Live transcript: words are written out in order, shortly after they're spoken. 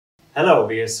Hello,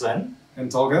 we are Sven and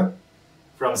Tolga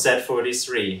from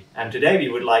Z43, and today we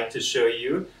would like to show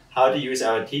you how to use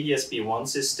our TDS B1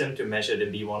 system to measure the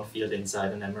B1 field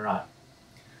inside an MRI.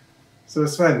 So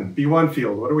Sven, B1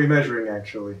 field, what are we measuring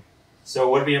actually? So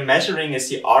what we are measuring is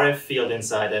the RF field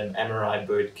inside an MRI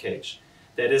bird cage.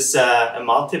 That is a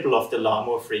multiple of the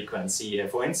Larmor frequency.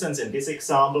 For instance, in this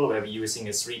example, where we're using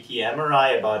a 3T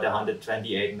MRI about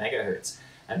 128 megahertz.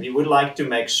 And we would like to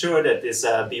make sure that this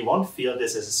B1 field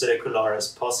is as circular as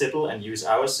possible and use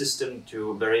our system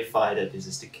to verify that this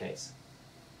is the case.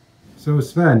 So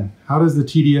Sven, how does the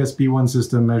TDS B1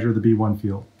 system measure the B1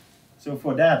 field? So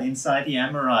for that, inside the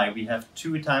MRI, we have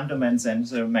two time domain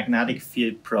sensor magnetic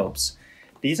field probes.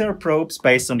 These are probes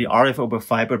based on the RF over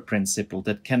fiber principle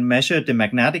that can measure the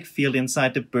magnetic field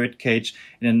inside the bird cage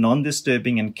in a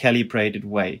non-disturbing and calibrated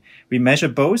way. We measure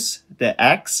both the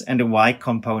X and the Y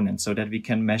component so that we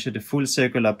can measure the full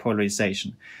circular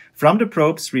polarization. From the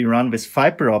probes, we run with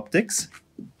fiber optics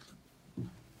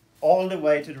all the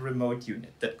way to the remote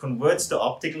unit that converts the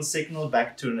optical signal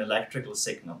back to an electrical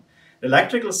signal. The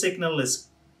electrical signal is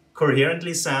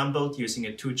coherently sampled using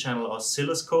a two-channel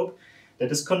oscilloscope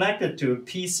that is connected to a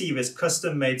PC with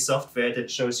custom-made software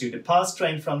that shows you the path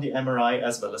strength from the MRI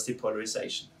as well as the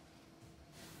polarization.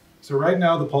 So right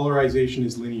now the polarization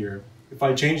is linear. If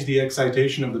I change the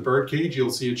excitation of the bird cage, you'll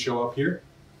see it show up here?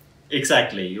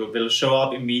 Exactly, it will show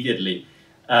up immediately.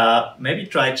 Maybe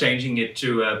try changing it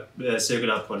to a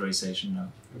circular polarization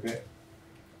now. Okay.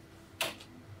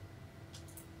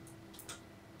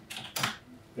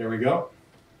 There we go.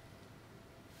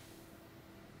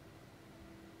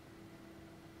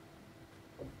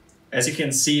 As you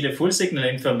can see, the full signal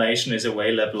information is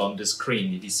available on the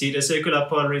screen. You see the circular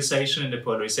polarization in the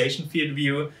polarization field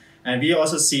view, and we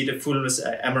also see the full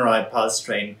MRI pulse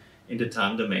train in the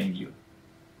time domain view.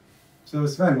 So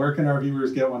Sven, where can our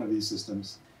viewers get one of these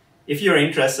systems? If you're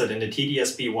interested in the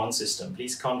TDS B1 system,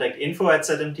 please contact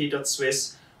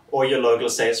info@zmt.swiss or your local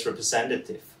sales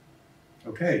representative.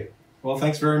 Okay, well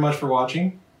thanks very much for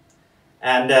watching.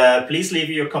 And please leave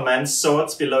your comments,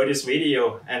 thoughts below this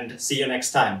video, and see you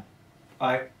next time.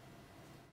 Bye.